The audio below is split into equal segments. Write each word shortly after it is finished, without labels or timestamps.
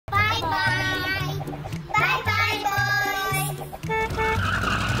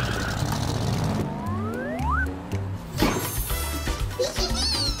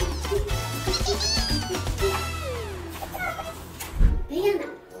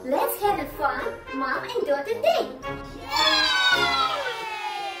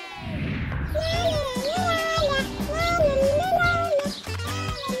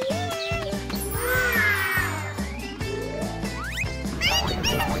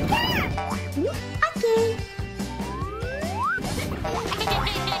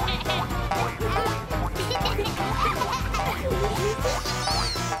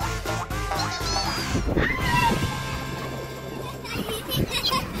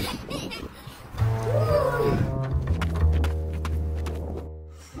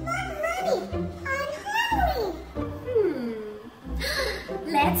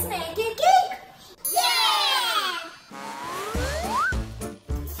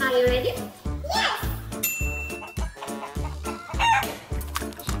Are you ready? Yes!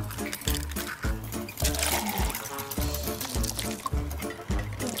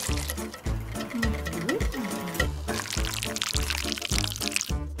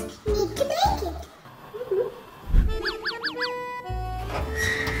 Need to make it.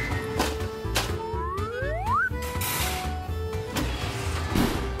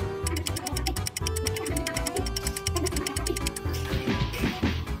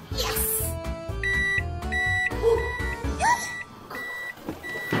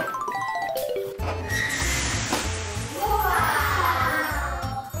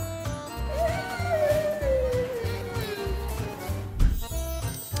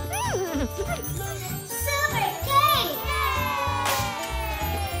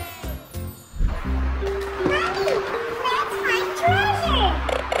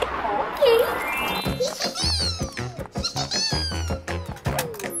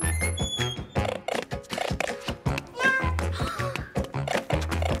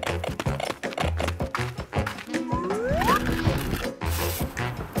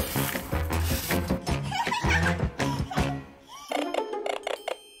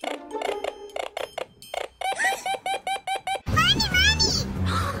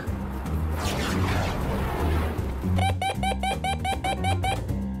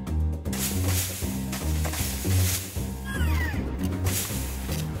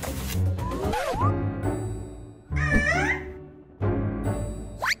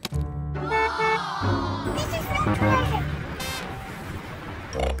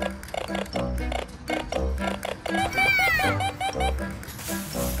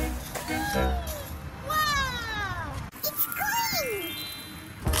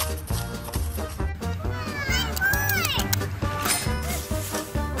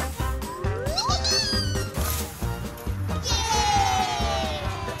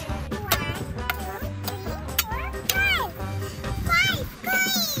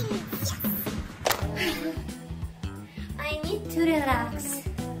 To relax.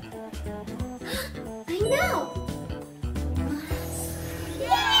 I know.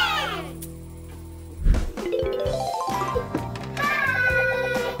 Yeah!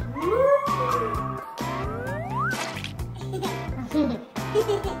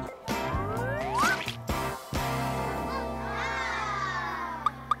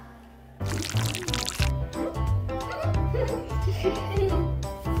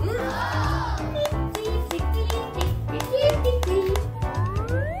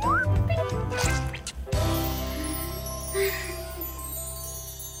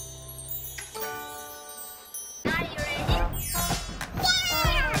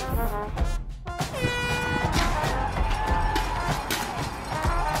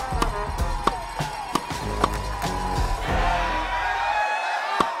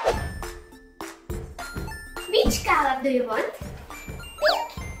 Which color do you want?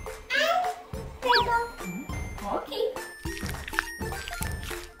 Pink and purple. Okay.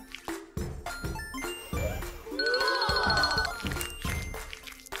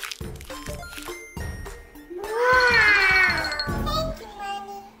 Wow! Thank you,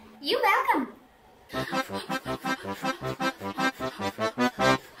 Mommy. You're welcome.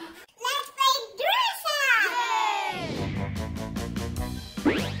 Let's play dress-up!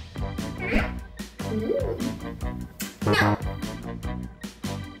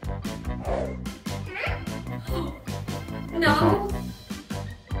 No. No.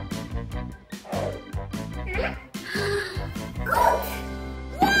 Good!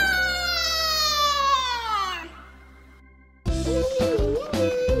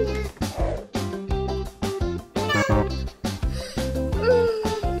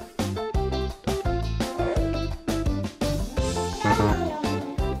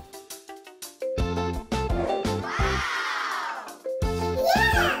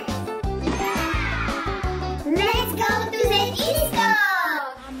 Let's go to the disco!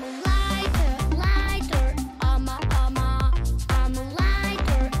 I'm a lighter, lighter, I'm a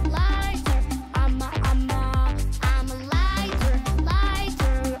lighter, lighter, I'm a lighter,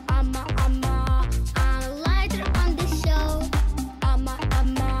 lighter, I'm a lighter on the show,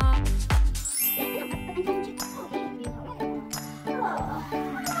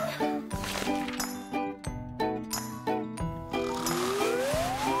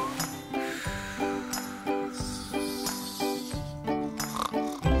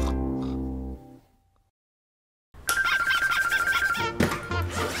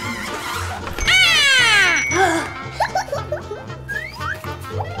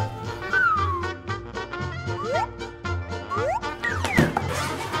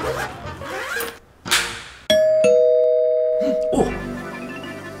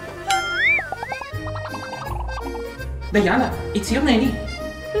 Diana, it's your nanny.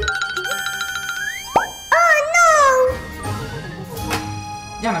 Oh no!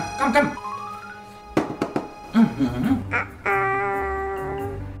 Diana, come.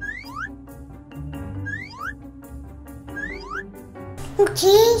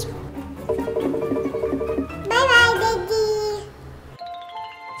 Okay. Bye bye, Daddy.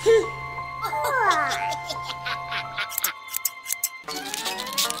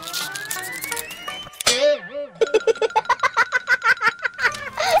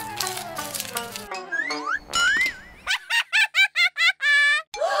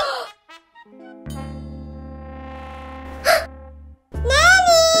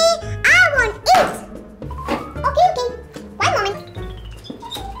 Nanny, I want it. Okay. One moment.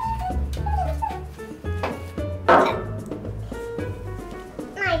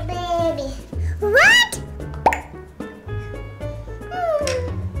 My baby. What?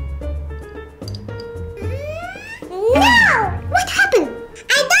 No! What happened?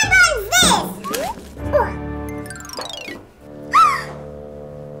 I don't want this!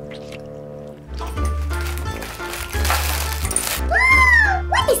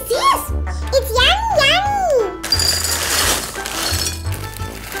 What is this? It's yummy!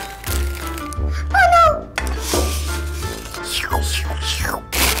 Oh no!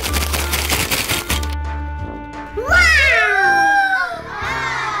 Wow!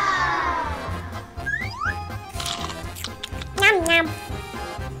 Nom nom.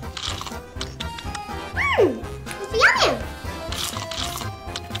 It's yummy.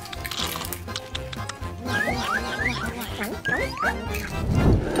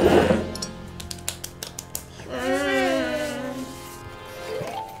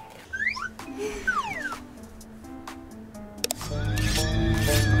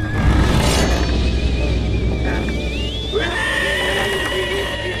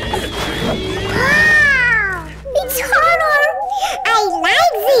 Wow! It's horror! I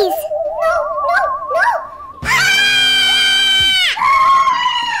like this! No!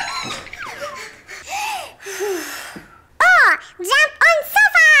 Oh! Jump on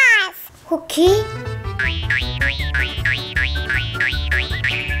sofas! Okay. Come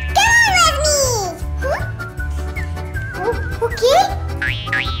on with me! Huh? Oh, okay.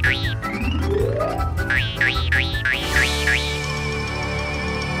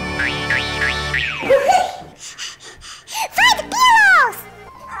 Find the pillows!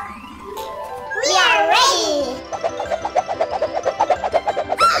 We are ready!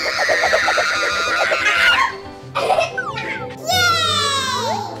 Yay!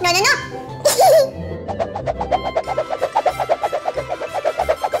 No!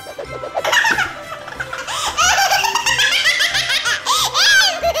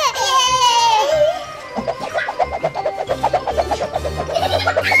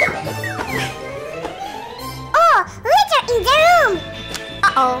 Oh, litter in the room!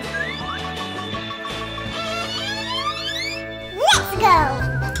 Uh-oh. Let's go!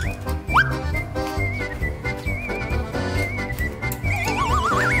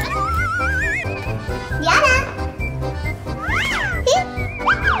 Diana! Yeah!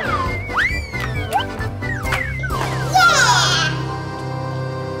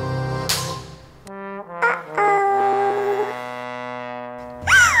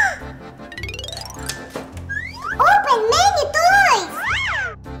 Open many toys!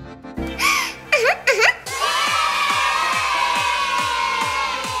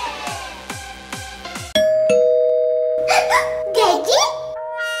 Daddy?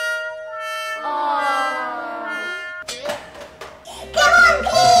 Come on,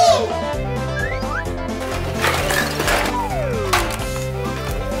 clean!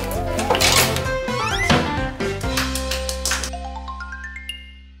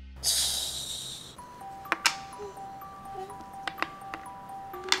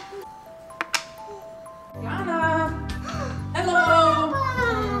 Diana! Hello!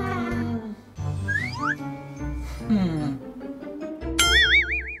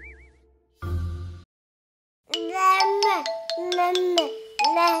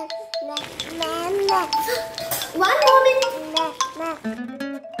 One moment.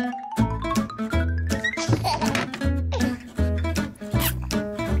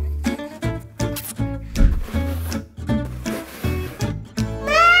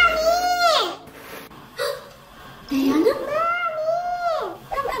 Diana?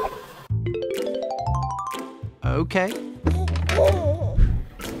 Come. Okay.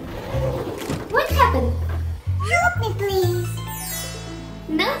 What happened? Help me, please.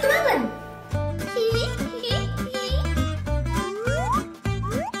 No problem.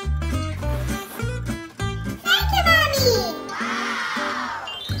 Thank you, Mommy.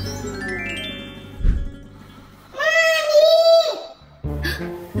 Mommy!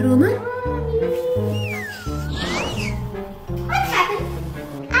 Roma? What happened?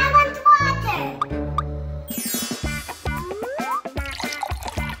 I want water.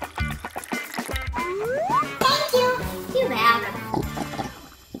 Thank you. You're welcome.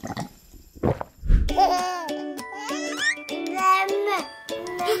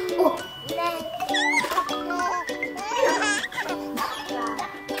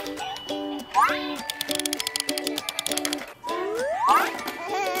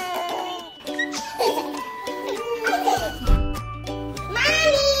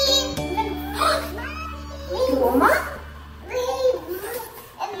 Oh, Roma?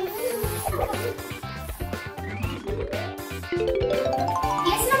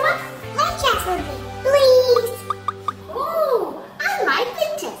 Yes, Roma? Let's check something, please. Oh, I like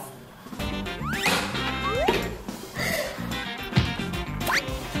pictures.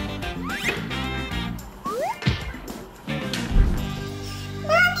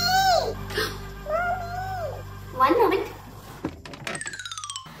 Mommy! One moment.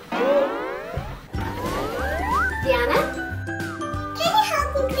 Diana? Can you help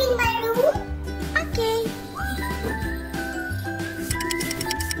me clean my room? Okay.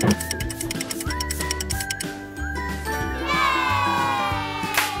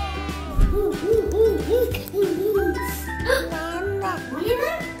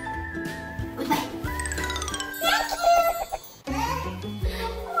 Oliver? Goodbye. Thank you.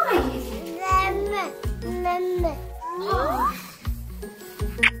 Why is it? Oh.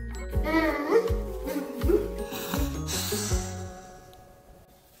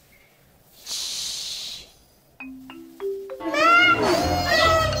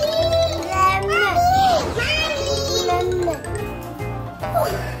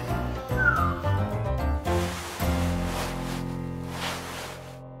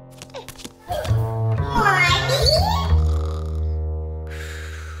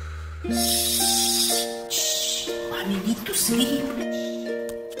 Mommy need to sleep.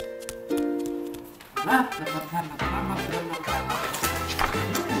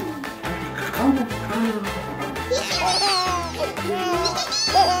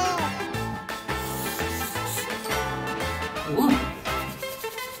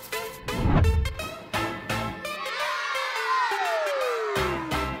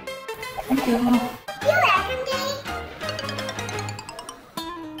 Thank you. You're welcome, Daddy.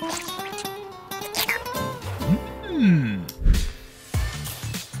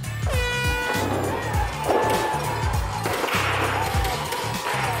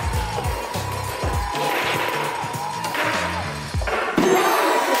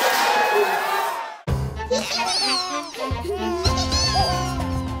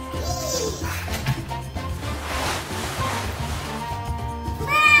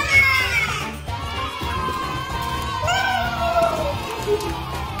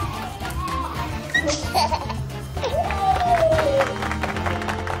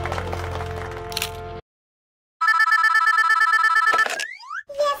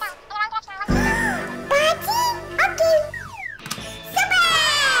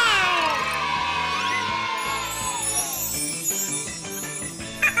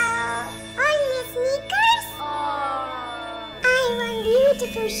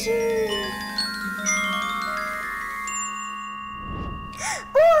 Beautiful shoes.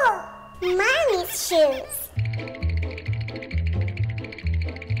 Oh, mommy's shoes.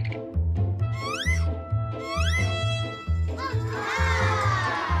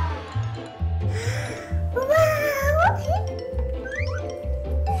 Wow.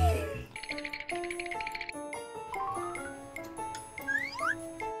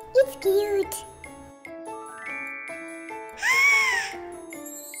 It's cute.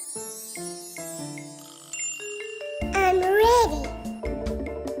 I'm ready.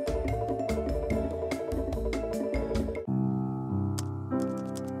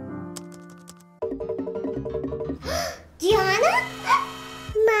 Diana?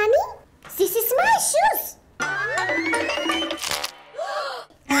 Mommy? This is my shoes.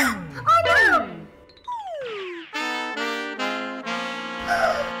 Oh no!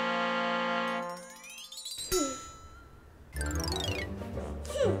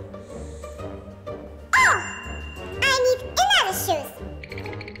 I need another shoes.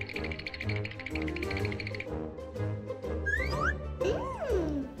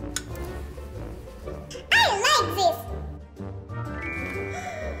 I like this.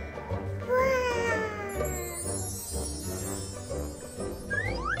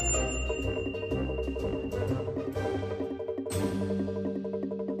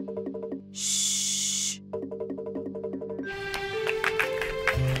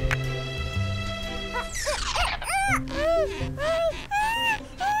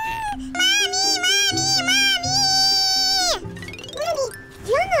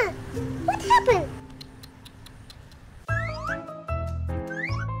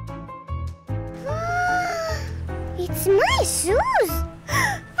 It's my shoes!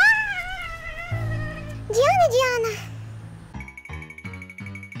 Diana!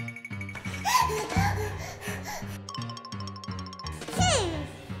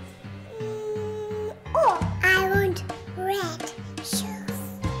 Oh, I want red shoes.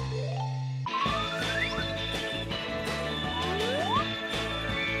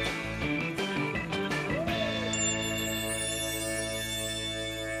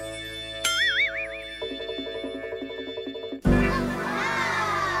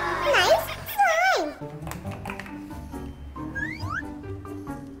 Nice slime.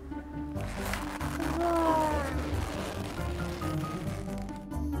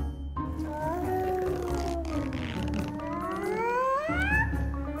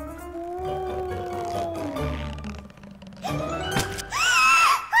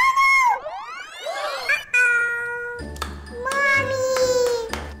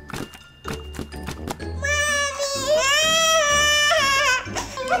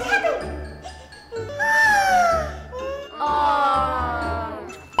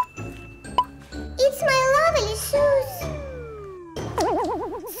 It's my lovely shoes.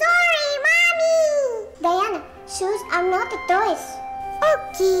 Sorry, Mommy. Diana, shoes are not the toys.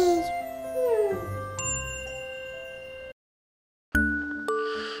 Okay.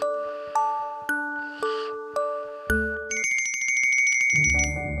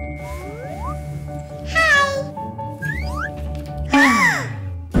 Hi.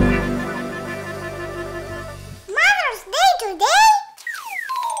 Mother's Day today?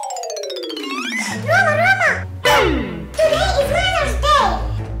 Roma! Today is Mother's Day!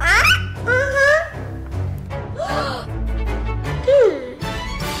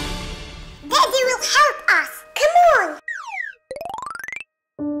 Daddy will help us! Come on!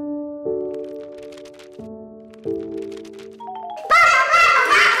 Papa!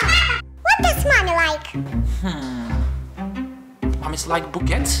 What does Mommy like? Mommy's like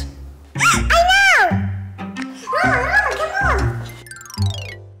bouquets? I know! Roma, come on!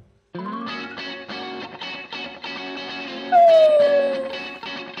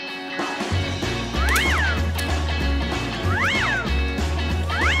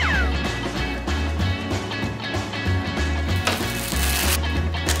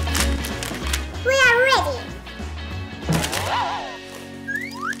 We are ready.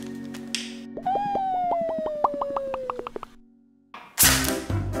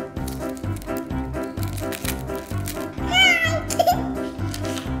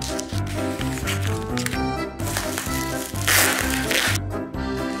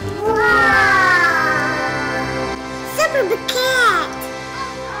 Wow! Super bouquet!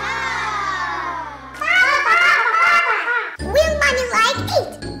 Will Mommy like it?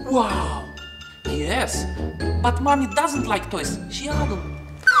 Wow! Yes, but Mommy doesn't like toys. She adult.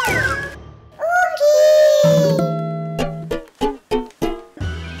 Okay.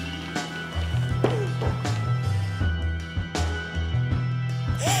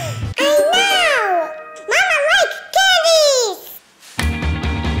 I know. Mama like candies.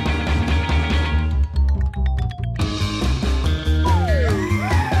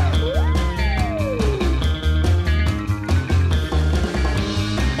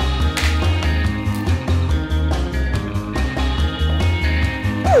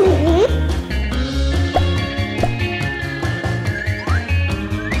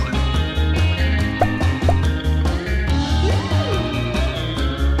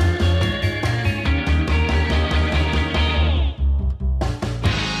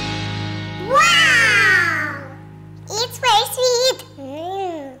 Wow! It's very sweet.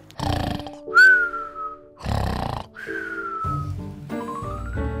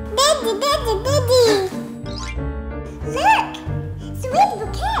 Daddy! Look! Sweet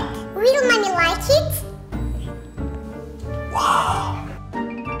bouquet. Will Mommy like it? Wow!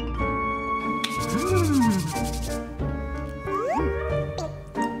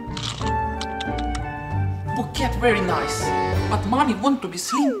 Bouquet very nice, but Mommy want to be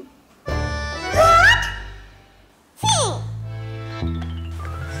slim. What?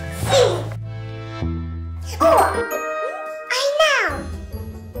 Oh, I know.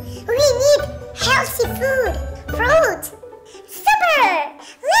 We need healthy food, fruit. Super!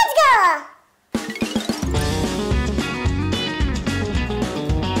 Let's go!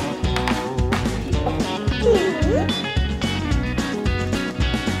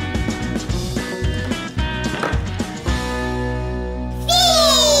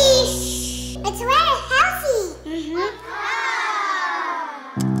 Fish! It's very healthy.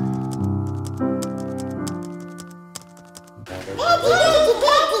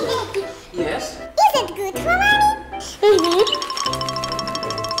 Daddy! Yes? Is it good for Mommy?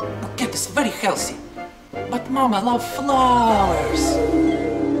 Bouquet is very healthy. But Mom, I love flowers.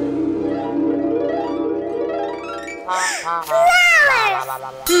 Flowers!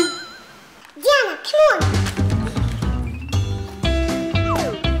 Diana, come on!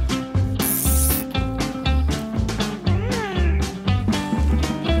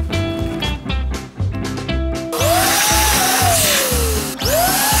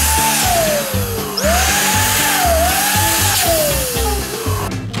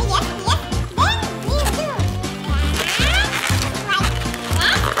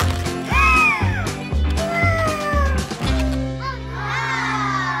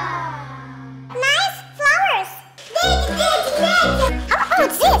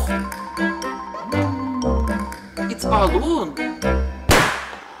 It's balloon.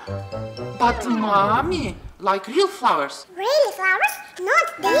 But Mommy, like real flowers. Really flowers? Not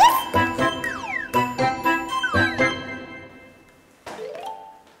this?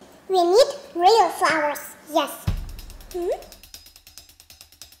 We need real flowers, yes.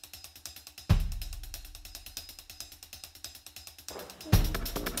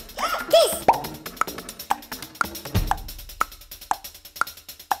 This!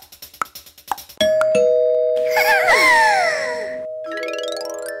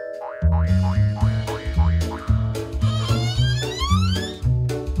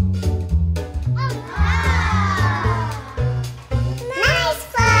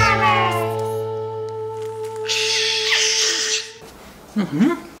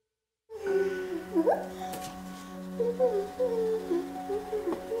 Mommy!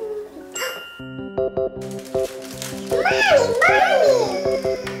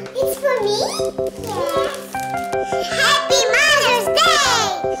 It's for me? Yes. Happy Mother's Day!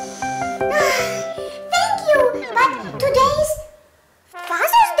 Thank you, but today's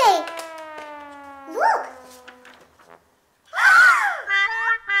Father's Day. Look.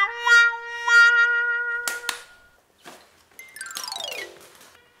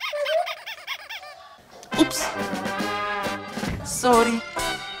 Oops. Sorry.